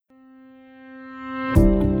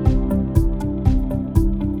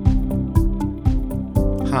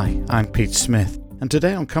Hi, I'm Pete Smith, and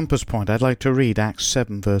today on Compass Point I'd like to read Acts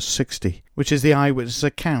 7 verse 60, which is the eyewitness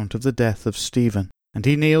account of the death of Stephen. And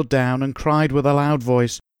he kneeled down and cried with a loud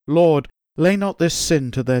voice, Lord, lay not this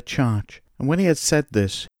sin to their charge. And when he had said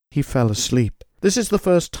this, he fell asleep. This is the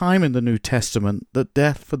first time in the New Testament that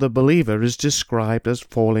death for the believer is described as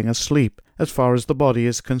falling asleep, as far as the body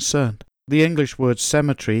is concerned. The English word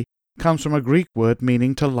cemetery comes from a Greek word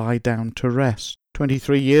meaning to lie down to rest.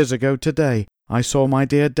 23 years ago today, I saw my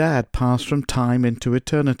dear dad pass from time into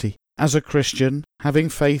eternity. As a Christian, having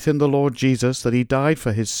faith in the Lord Jesus that he died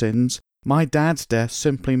for his sins, my dad's death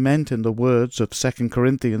simply meant, in the words of 2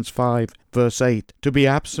 Corinthians 5 verse 8, to be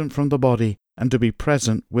absent from the body and to be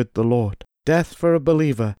present with the Lord. Death for a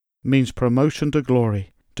believer means promotion to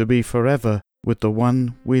glory, to be forever with the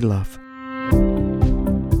one we love.